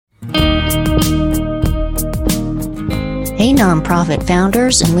nonprofit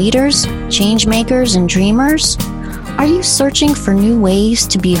founders and leaders, change makers and dreamers? Are you searching for new ways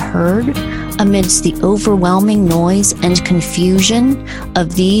to be heard amidst the overwhelming noise and confusion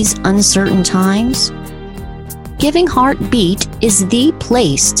of these uncertain times? Giving Heartbeat is the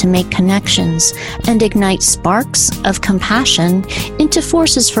place to make connections and ignite sparks of compassion into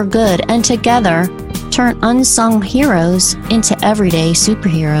forces for good, and together turn unsung heroes into everyday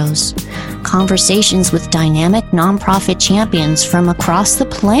superheroes. Conversations with dynamic nonprofit champions from across the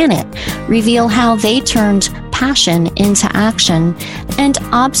planet reveal how they turned passion into action and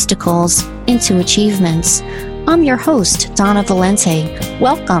obstacles into achievements. I'm your host, Donna Valente.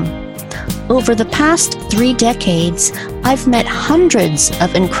 Welcome. Over the past 3 decades, I've met hundreds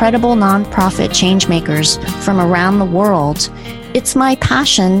of incredible nonprofit changemakers from around the world. It's my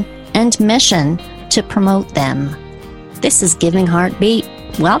passion and mission to promote them. This is Giving Heartbeat.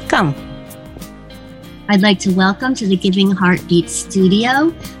 Welcome. I'd like to welcome to the Giving Heartbeat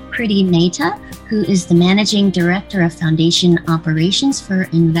studio, Priti Mehta, who is the Managing Director of Foundation Operations for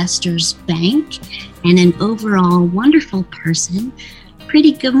Investors Bank and an overall wonderful person.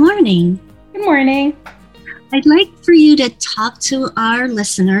 Priti, good morning. Good morning. I'd like for you to talk to our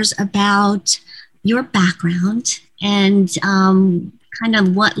listeners about your background and kind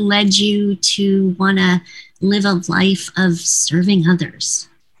of what led you to want to live a life of serving others.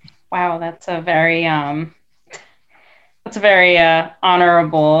 Wow, that's a very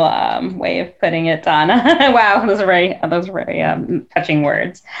honorable way of putting it, Donna. Wow, those are very touching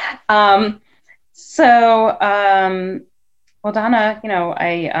words. Well, Donna,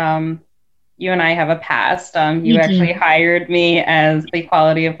 you and I have a past. You actually hired me as the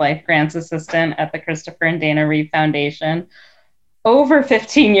Quality of Life Grants Assistant at the Christopher and Dana Reeve Foundation over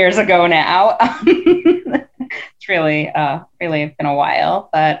 15 years ago now. It's really been a while,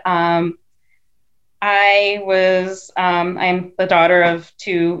 but I'm the daughter of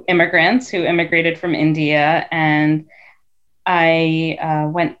 2 immigrants who immigrated from India, and I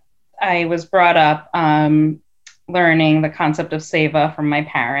was brought up learning the concept of seva from my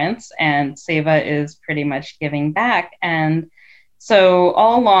parents, and seva is pretty much giving back. And so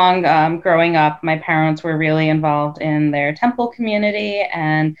all along growing up, my parents were really involved in their temple community,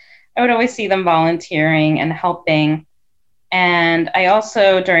 and I would always see them volunteering and helping. And I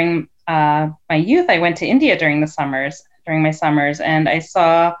also, during my youth, I went to India during my summers, and I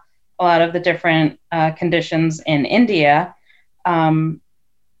saw a lot of the different conditions in India.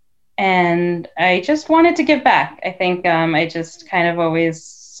 And I just wanted to give back. I think I just kind of always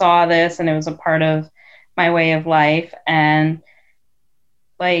saw this, and it was a part of my way of life. And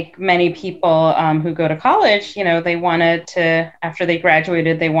like many people who go to college, they wanted to, after they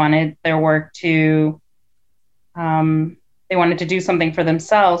graduated, they wanted their work to, they wanted to do something for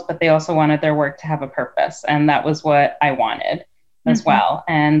themselves, but they also wanted their work to have a purpose. And that was what I wanted as well.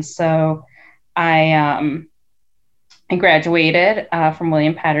 And so I graduated from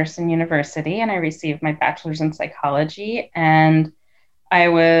William Patterson University, and I received my bachelor's in psychology. And I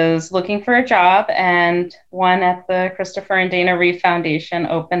was looking for a job, and one at the Christopher and Dana Reeve Foundation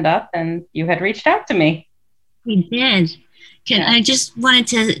opened up, and you had reached out to me. We did. I just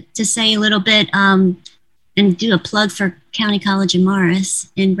wanted to say a little bit and do a plug for County College of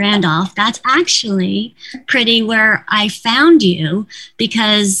Morris in Randolph. That's actually Priti where I found you,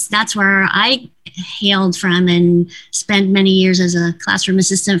 because that's where I hailed from and spent many years as a classroom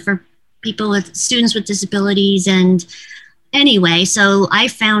assistant for students with disabilities. And anyway, so I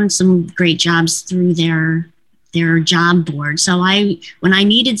found some great jobs through their job board. So when I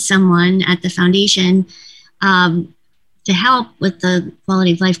needed someone at the foundation to help with the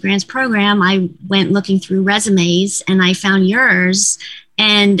Quality of Life Grants program, I went looking through resumes, and I found yours,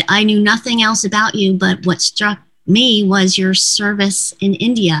 and I knew nothing else about you, but what struck me was your service in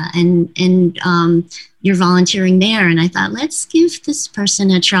India and your volunteering there. And I thought, let's give this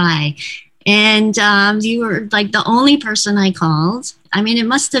person a try. And you were like the only person I called. I mean, it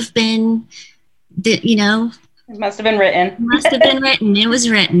must have been, It must have been written. It must have been written. It was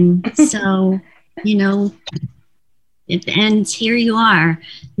written. So, and here you are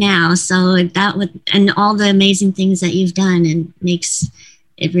now. So and all the amazing things that you've done, and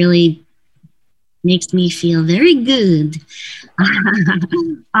it really makes me feel very good.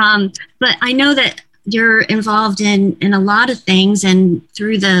 But I know that you're involved in a lot of things, and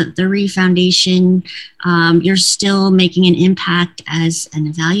through the Reeve Foundation, you're still making an impact as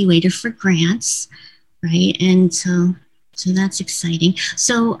an evaluator for grants, right? And so that's exciting.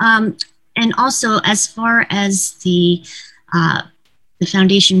 So, and also as far as the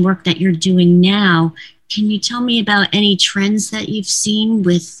foundation work that you're doing now, can you tell me about any trends that you've seen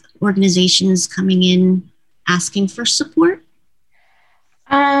with organizations coming in asking for support?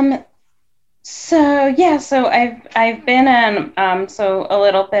 Um, so I've been in so a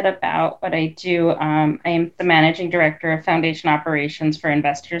little bit about what I do. I am the managing director of foundation operations for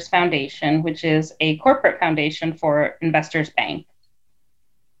Investors Foundation, which is a corporate foundation for Investors Bank.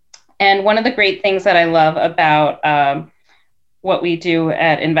 And one of the great things that I love about what we do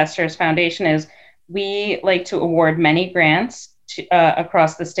at Investors Foundation is we like to award many grants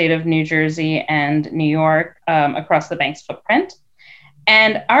across the state of New Jersey and New York, across the bank's footprint.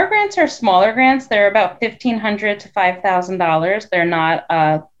 And our grants are smaller grants. They're about $1,500 to $5,000. They're not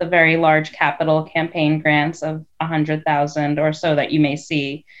the very large capital campaign grants of $100,000 or so that you may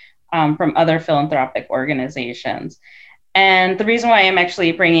see from other philanthropic organizations. And the reason why I'm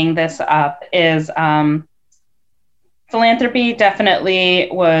actually bringing this up is philanthropy definitely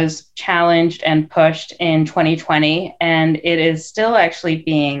was challenged and pushed in 2020, and it is still actually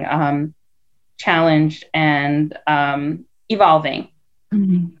being challenged and evolving.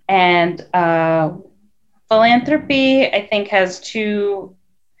 Mm-hmm. And philanthropy, I think,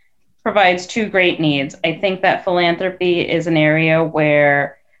 provides two great needs. I think that philanthropy is an area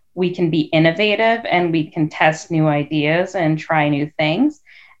where we can be innovative and we can test new ideas and try new things.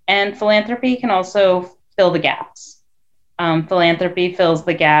 And philanthropy can also fill the gaps. Philanthropy fills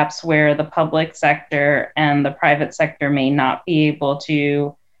the gaps where the public sector and the private sector may not be able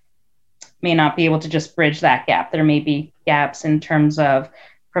to just bridge that gap. There may be gaps in terms of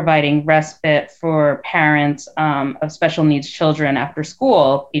providing respite for parents of special needs children after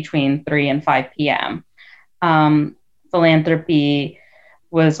school between 3 and 5 p.m. Philanthropy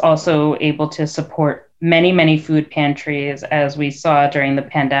was also able to support many, many food pantries. As we saw during the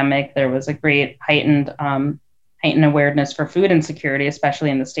pandemic, there was a great heightened awareness for food insecurity, especially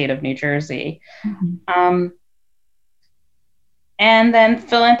in the state of New Jersey. Mm-hmm. And then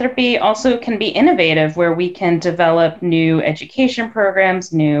philanthropy also can be innovative, where we can develop new education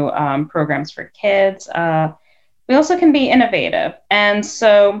programs, new programs for kids. We also can be innovative. And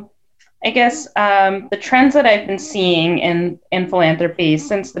so I guess the trends that I've been seeing in philanthropy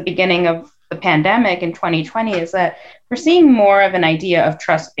since the beginning of the pandemic in 2020 is that we're seeing more of an idea of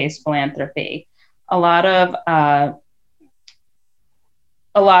trust-based philanthropy. A lot of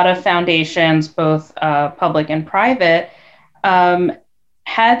foundations, both public and private,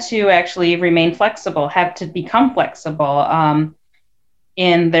 had to actually remain flexible, had to become flexible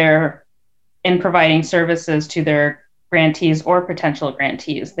in providing services to their grantees or potential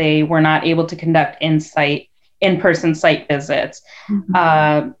grantees. They were not able to conduct in-person site visits.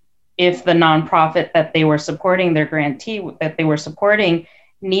 Mm-hmm. If the nonprofit that they were supporting, their grantee that they were supporting,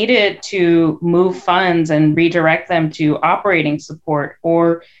 needed to move funds and redirect them to operating support,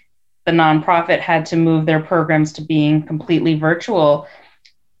 or the nonprofit had to move their programs to being completely virtual,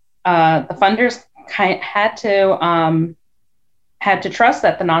 the funders had to trust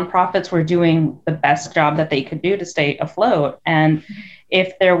that the nonprofits were doing the best job that they could do to stay afloat. And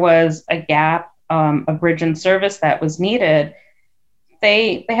if there was a gap, a bridge in service that was needed,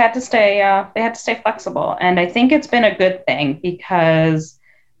 they had to stay flexible. And I think it's been a good thing, because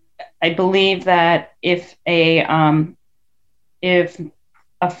I believe that if a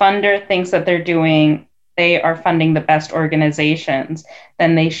funder thinks that they are funding the best organizations,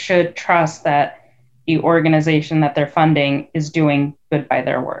 then they should trust that the organization that they're funding is doing good by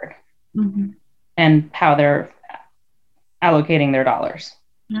their word. Mm-hmm. And how they're allocating their dollars.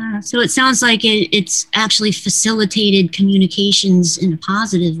 So it sounds like it's actually facilitated communications in a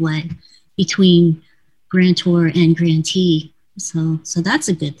positive way between grantor and grantee. So that's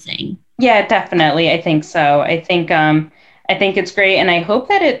a good thing. Yeah, definitely. I think so. I think it's great, and I hope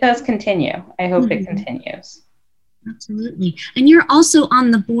that it does continue. I hope mm-hmm. it continues. Absolutely. And you're also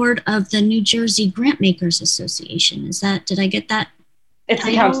on the board of the New Jersey Grantmakers Association. Did I get that? It's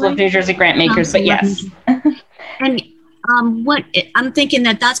the Council of New Jersey Grantmakers, but yes. And I'm thinking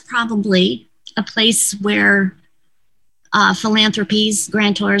that's probably a place where philanthropies,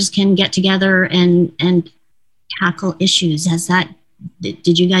 grantors can get together and tackle issues.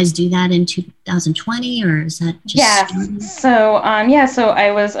 Did you guys do that in 2020, or is that just? Yes. So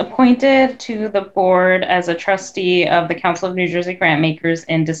I was appointed to the board as a trustee of the Council of New Jersey Grantmakers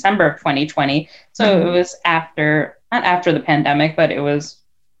in December of 2020. So mm-hmm. It was not after the pandemic, but it was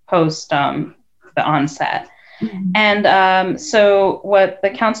post the onset. Mm-hmm. And so what the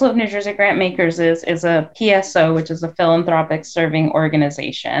Council of New Jersey Grantmakers is a PSO, which is a philanthropic serving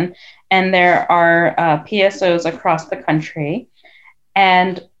organization. And there are PSOs across the country.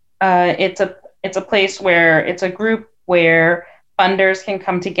 And it's a place where it's a group where funders can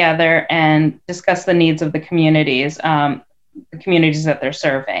come together and discuss the needs of the communities that they're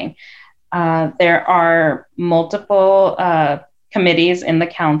serving. There are multiple committees in the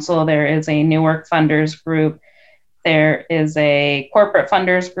council. There is a Newark funders group. There is a corporate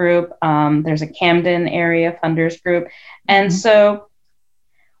funders group. There's a Camden area funders group. And so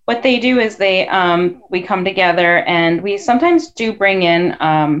what they do is we come together, and we sometimes do bring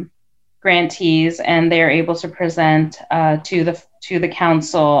in grantees, and they're able to present to the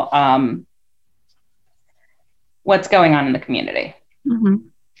council what's going on in the community.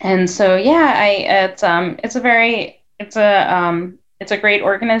 And so, it's a great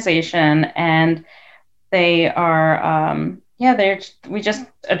organization, and they are, we just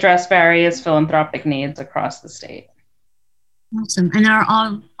address various philanthropic needs across the state. Awesome. And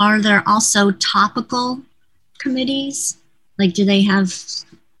are there also topical committees? Like, do they have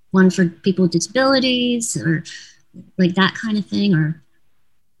one for people with disabilities or like that kind of thing? Or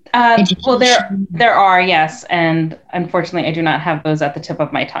well, there are, yes, and unfortunately, I do not have those at the tip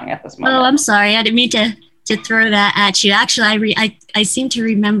of my tongue at this moment. Oh, I'm sorry. I didn't mean to throw that at you. Actually, I seem to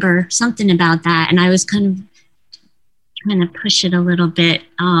remember something about that, and I was kind of trying to push it a little bit.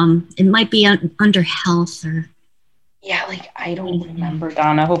 It might be under health or. Yeah, like I don't remember,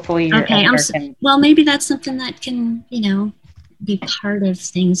 Donna. Hopefully, you're okay. Well, maybe that's something that can, be part of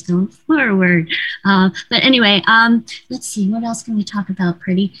things going forward. But anyway, let's see. What else can we talk about,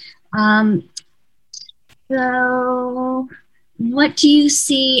 Pretty? So, what do you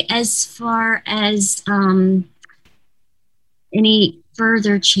see as far as any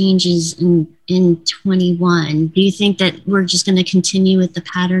further changes in 21? Do you think that we're just going to continue with the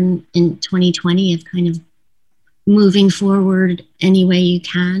pattern in 2020 of kind of moving forward any way you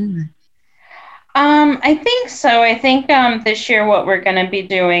can? I think so. I think this year what we're going to be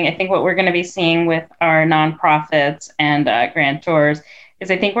doing, I think what we're going to be seeing with our nonprofits and grantors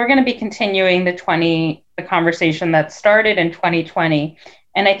is I think we're going to be continuing the conversation that started in 2020.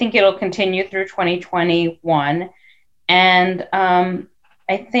 And I think it'll continue through 2021. And I'm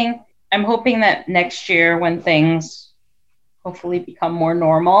hoping that next year when things hopefully become more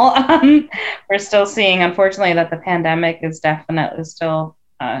normal, we're still seeing, unfortunately, that the pandemic is definitely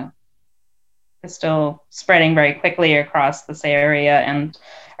still spreading very quickly across this area and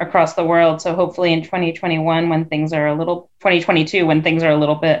across the world. So hopefully in 2021, 2022, when things are a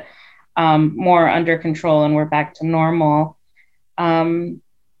little bit more under control and we're back to normal,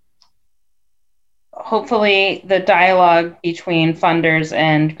 hopefully the dialogue between funders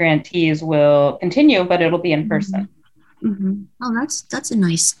and grantees will continue, but it'll be in person. Mm-hmm. Oh, that's a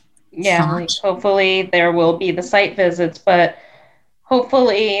nice thought. Like hopefully there will be the site visits, but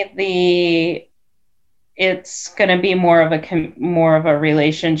hopefully it's going to be more of a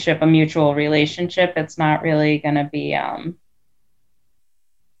relationship, a mutual relationship. It's not really going to be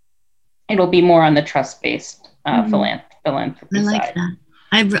it'll be more on the trust-based philanthropy I like side. that.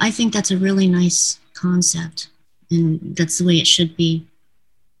 I think that's a really nice concept, and that's the way it should be.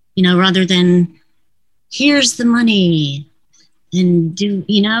 Rather than here's the money and do,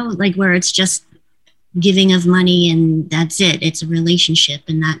 like where it's just giving of money and that's it. It's a relationship,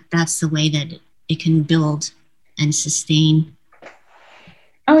 and that's the way that it can build and sustain.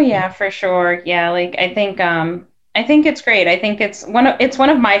 Oh yeah, for sure. Yeah, like I think it's great. I think it's one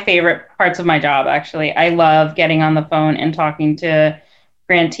of my favorite parts of my job, actually. I love getting on the phone and talking to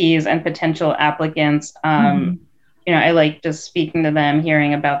grantees and potential applicants. I like just speaking to them,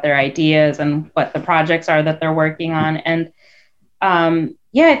 hearing about their ideas and what the projects are that they're working on. And I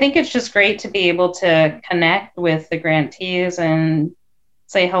think it's just great to be able to connect with the grantees and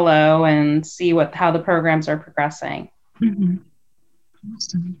say hello and see how the programs are progressing. Mm-hmm.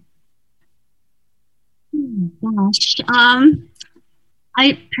 Awesome. Gosh.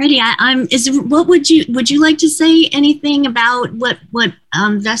 What would you like to say anything about what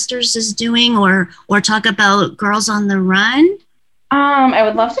Vesters is doing or talk about Girls on the Run? I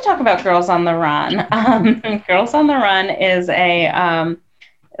would love to talk about Girls on the Run. Girls on the Run is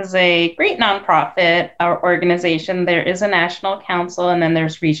a great nonprofit organization. There is a national council and then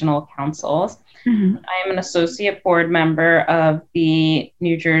there's regional councils. Mm-hmm. I am an associate board member of the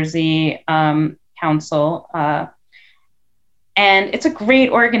New Jersey Council. And it's a great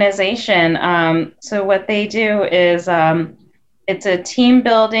organization. So what they do is it's a team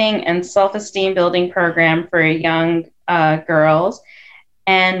building and self-esteem building program for young girls.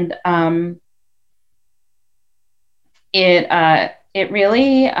 And it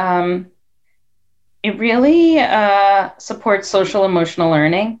really supports social emotional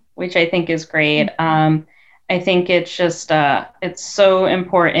learning, which I think is great. I think it's just it's so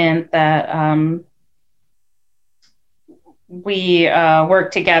important that we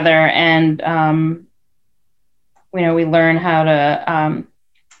work together and we learn how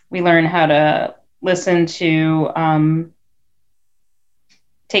to listen to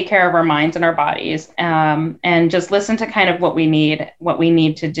take care of our minds and our bodies, and just listen to kind of what we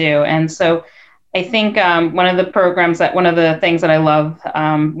need to do. And so I think one of the things that I love,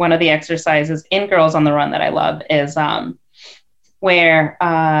 one of the exercises in Girls on the Run that I love is where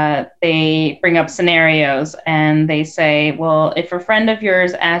they bring up scenarios and they say, well, if a friend of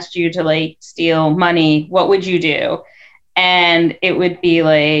yours asked you to like steal money, what would you do? And it would be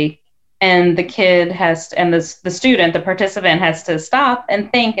like, and the kid has to, and the student, the participant has to stop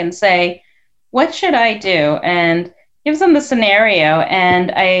and think and say, what should I do? And gives them the scenario.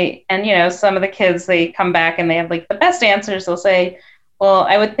 And some of the kids, they come back and they have like the best answers. They'll say, well,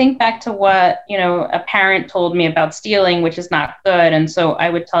 I would think back to what, a parent told me about stealing, which is not good. And so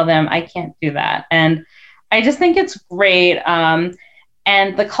I would tell them I can't do that. And I just think it's great. And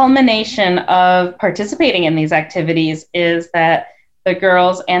the culmination of participating in these activities is that the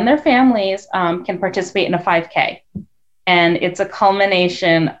girls and their families can participate in a 5K. And it's a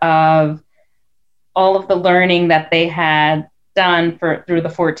culmination of all of the learning that they had done through the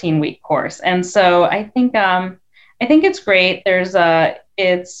 14-week course. And so I think it's great. There's an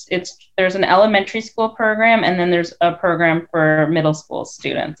elementary school program, and then there's a program for middle school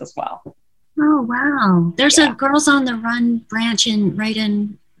students as well. Oh, wow. There's a Girls on the Run branch right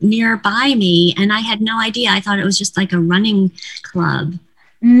in nearby me, and I had no idea. I thought it was just like a running club.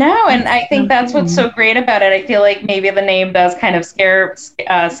 No, and I think that's what's so great about it. I feel like maybe the name does kind of scare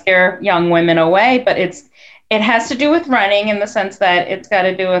young women away, but it has to do with running in the sense that it's got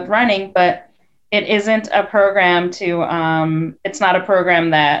to do with running, but it isn't a program it's not a program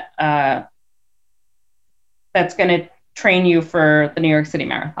that that's going to train you for the New York City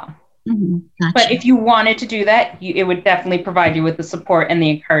Marathon. Mm-hmm. Gotcha. But if you wanted to do that, it would definitely provide you with the support and the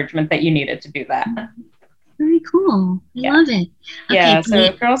encouragement that you needed to do that. Very cool. I love it. Okay, yeah,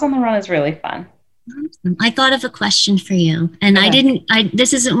 so Girls on the Run is really fun. Awesome. I thought of a question for you, and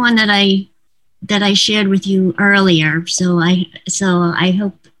this isn't one that I shared with you earlier, so I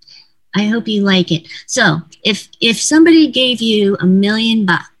hope you like it. So if somebody gave you $1 million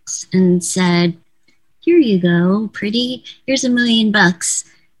and said, here you go, pretty, here's $1 million,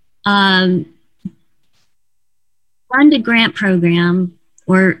 fund a grant program,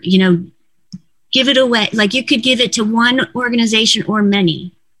 or, give it away. Like you could give it to one organization or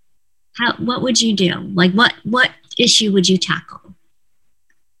many. What would you do? Like what issue would you tackle?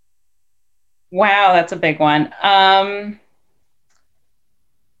 Wow, that's a big one.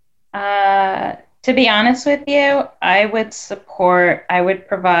 To be honest with you, I would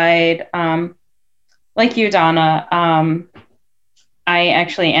provide, like you, Donna, I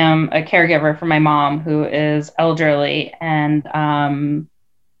actually am a caregiver for my mom, who is elderly and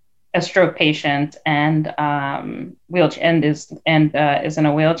a stroke patient, and is in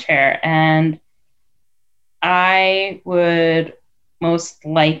a wheelchair. And I would most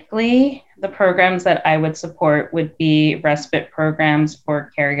likely, the programs that I would support would be respite programs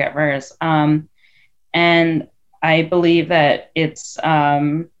for caregivers. And I believe that it's,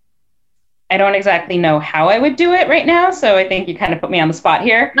 I don't exactly know how I would do it right now, so I think you kind of put me on the spot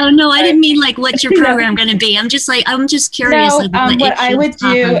here. Oh no, I didn't mean like what's your program going to be. I'm just curious. No, what I would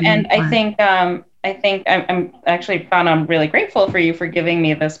do, and I think I'm actually found I'm really grateful for you for giving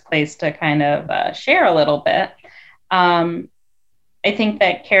me this place to kind of share a little bit. I think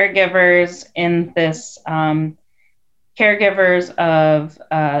that caregivers in this, caregivers of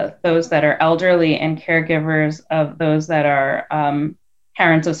those that are elderly and caregivers of those that are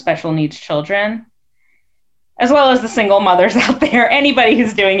parents of special needs children, as well as the single mothers out there, anybody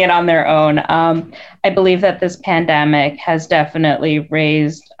who's doing it on their own. I believe that this pandemic has definitely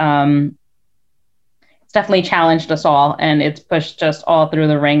it's definitely challenged us all, and it's pushed us all through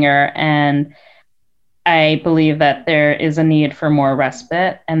the ringer. And I believe that there is a need for more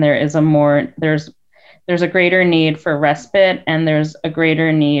respite, and there's a greater need for respite, and there's a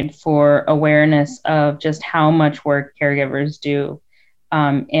greater need for awareness of just how much work caregivers do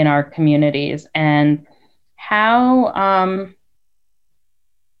in our communities, and how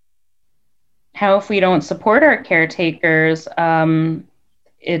if we don't support our caretakers,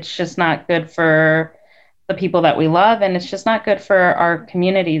 it's just not good for the people that we love, and it's just not good for our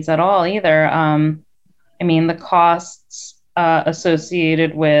communities at all either. I mean, the costs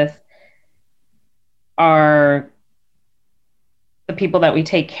associated with the people that we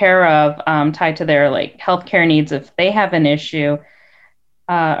take care of, tied to their like healthcare needs, if they have an issue,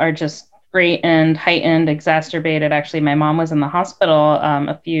 are just great and heightened, exacerbated. Actually, my mom was in the hospital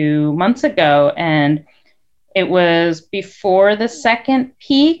a few months ago, and it was before the second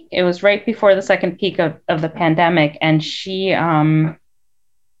peak. It was right before the second peak of the pandemic, and she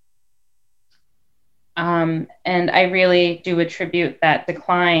And I really do attribute that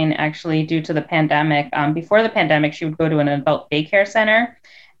decline actually due to the pandemic. Before the pandemic, she would go to an adult daycare center.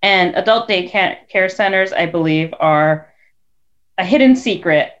 And adult daycare centers, I believe, are a hidden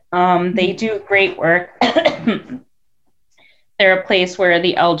secret. They do great work. They're a place where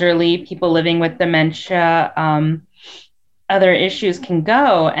the elderly, people living with dementia, other issues can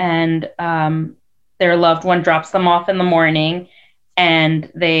go, and their loved one drops them off in the morning,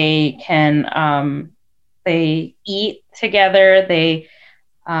 and they can they eat together, they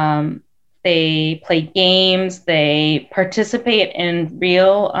play games, they participate in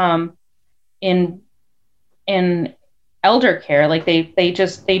real in elder care. Like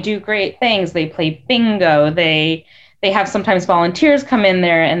they do great things. They play bingo. They have sometimes volunteers come in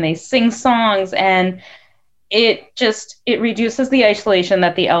there and they sing songs, and it reduces the isolation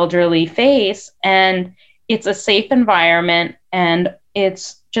that the elderly face, and it's a safe environment, and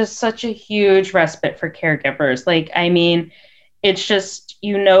it's just such a huge respite for caregivers. Like, I mean, it's just,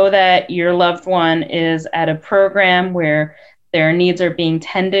 you know, that your loved one is at a program where their needs are being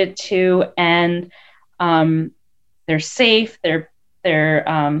tended to, and they're safe, they're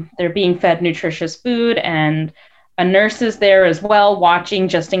being fed nutritious food, and a nurse is there as well watching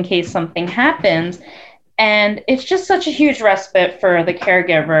just in case something happens. And it's just such a huge respite for the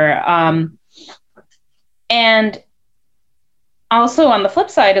caregiver. And also on the flip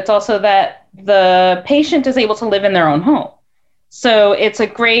side, it's also that the patient is able to live in their own home. So it's a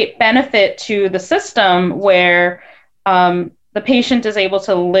great benefit to the system where the patient is able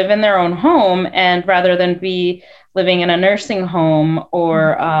to live in their own home, and rather than be living in a nursing home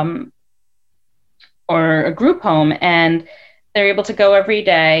or a group home, and they're able to go every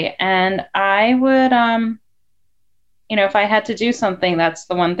day. And I would, you know, if I had to do something, that's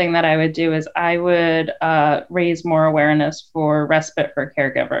the one thing that I would do, is I would raise more awareness for respite for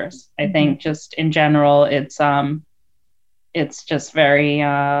caregivers. I think just in general, it's just very,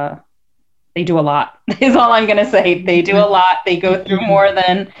 they do a lot is all I'm going to say. They do a lot. They go through more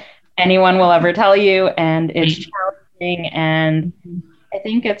than anyone will ever tell you. And it's challenging. And I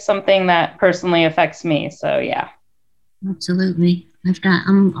think it's something that personally affects me. So, yeah. Absolutely.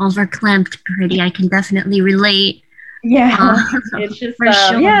 I'm overclamped pretty. I can definitely relate. Yeah, it's just,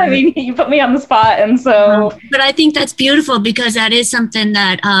 sure. Yeah, I mean, you put me on the spot. And so. But I think that's beautiful, because that is something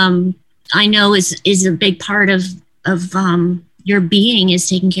that I know is a big part of your being, is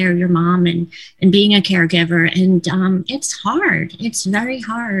taking care of your mom and being a caregiver. And it's hard. It's very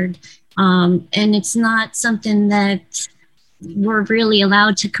hard. And it's not something that we're really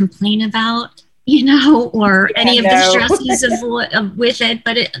allowed to complain about, you know, or any of the stresses of with it.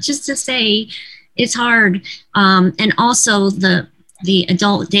 But just to say, it's hard. And also the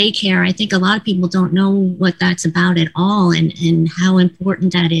adult daycare, I think a lot of people don't know what that's about at all, and how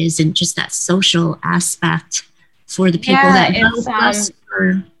important that is, and just that social aspect for the people that help us,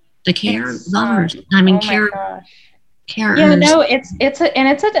 for the care lovers. Carers. Yeah, no,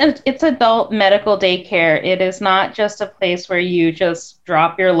 it's adult medical daycare. It is not just a place where you just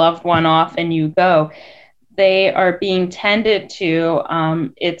drop your loved one off and you go. They are being tended to.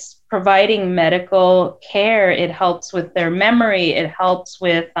 It's providing medical care. It helps with their memory. It helps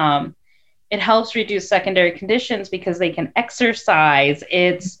reduce secondary conditions because they can exercise.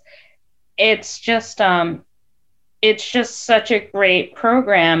 It's just such a great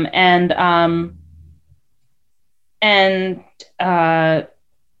program. And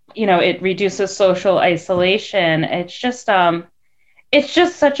you know, it reduces social isolation. It's just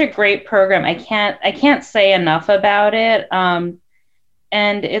such a great program. I can't say enough about it.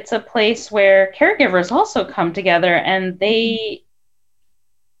 And it's a place where caregivers also come together, and they,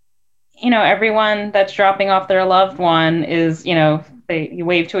 you know, everyone that's dropping off their loved one is, you know, you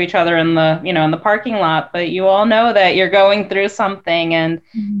wave to each other in the parking lot, but you all know that you're going through something, and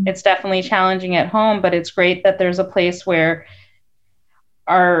it's definitely challenging at home. But it's great that there's a place where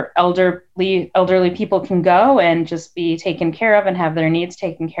our elderly people can go and just be taken care of and have their needs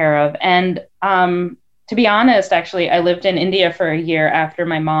taken care of. And to be honest, actually, I lived in India for a year after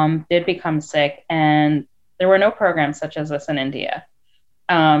my mom did become sick, and there were no programs such as this in India.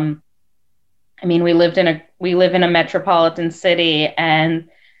 I mean, we live in a metropolitan city, and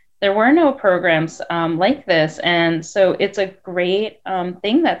there were no programs like this. And so it's a great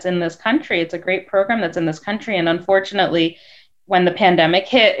thing that's in this country. It's a great program that's in this country. And unfortunately, when the pandemic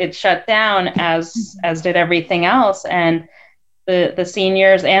hit, it shut down, as did everything else. And the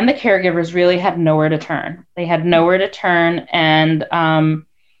seniors and the caregivers really had nowhere to turn. They had nowhere to turn. And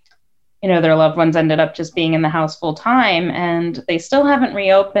you know, their loved ones ended up just being in the house full time, and they still haven't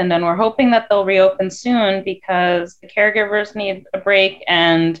reopened. And we're hoping that they'll reopen soon, because the caregivers need a break,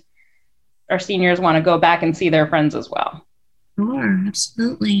 and our seniors want to go back and see their friends as well. Sure,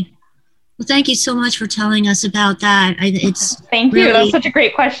 absolutely. Well, thank you so much for telling us about that. Thank you. That's such a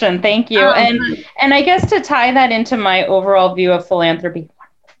great question. Thank you. And I guess to tie that into my overall view of philanthropy,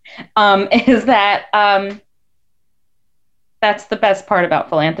 is that that's the best part about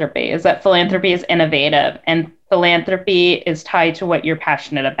philanthropy, is that philanthropy is innovative and philanthropy is tied to what you're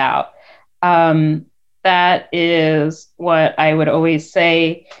passionate about. That is what I would always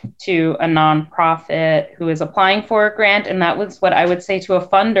say to a nonprofit who is applying for a grant. And that was what I would say to a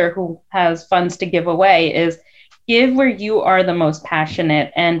funder who has funds to give away, is give where you are the most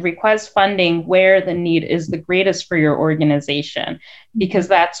passionate and request funding where the need is the greatest for your organization, because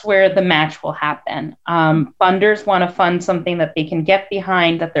that's where the match will happen. Funders want to fund something that they can get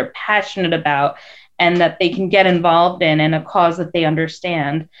behind, that they're passionate about, and that they can get involved in, and a cause that they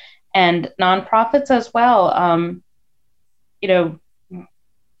understand. And nonprofits as well,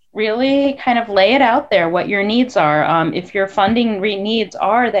 really kind of lay it out there what your needs are. If your funding needs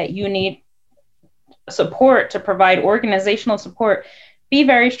are that you need support to provide organizational support, be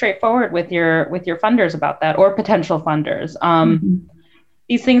very straightforward with your funders about that, or potential funders.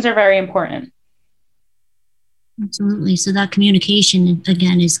 These things are very important. Absolutely. So that communication,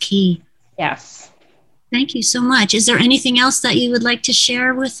 again, is key. Yes. Thank you so much. Is there anything else that you would like to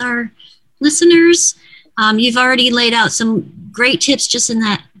share with our listeners? You've already laid out some great tips just in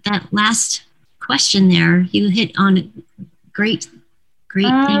that last question there. You hit on great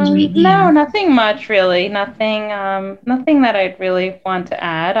things right there. No, nothing much really. Nothing that I'd really want to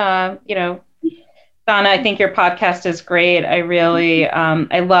add. Donna, I think your podcast is great. I really,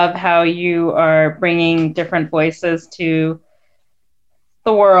 I love how you are bringing different voices to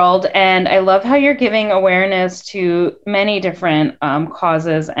the world, and I love how you're giving awareness to many different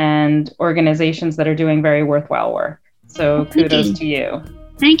causes and organizations that are doing very worthwhile work. So kudos to you.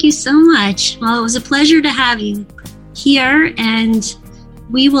 Thank you so much. Well, it was a pleasure to have you here, and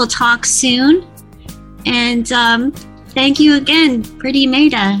we will talk soon. And thank you again, Pretty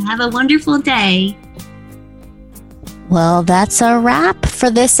Maida. Have a wonderful day. Well, that's a wrap for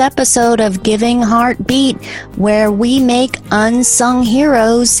this episode of Giving Heartbeat, where we make unsung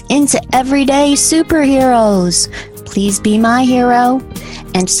heroes into everyday superheroes. Please be my hero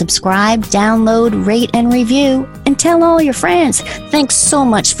and subscribe, download, rate, and review, and tell all your friends. Thanks so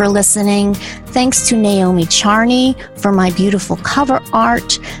much for listening. Thanks to Naomi Charney for my beautiful cover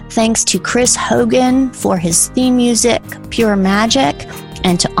art. Thanks to Chris Hogan for his theme music, Pure Magic,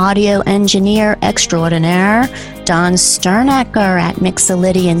 and to audio engineer extraordinaire Don Sternecker at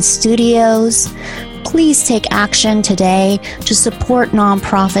Mixolydian Studios. Please take action today to support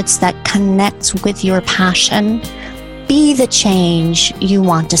nonprofits that connect with your passion. Be the change you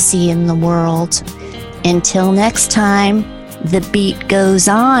want to see in the world. Until next time, the beat goes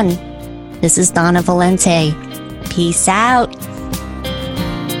on. This is Donna Valente. Peace out.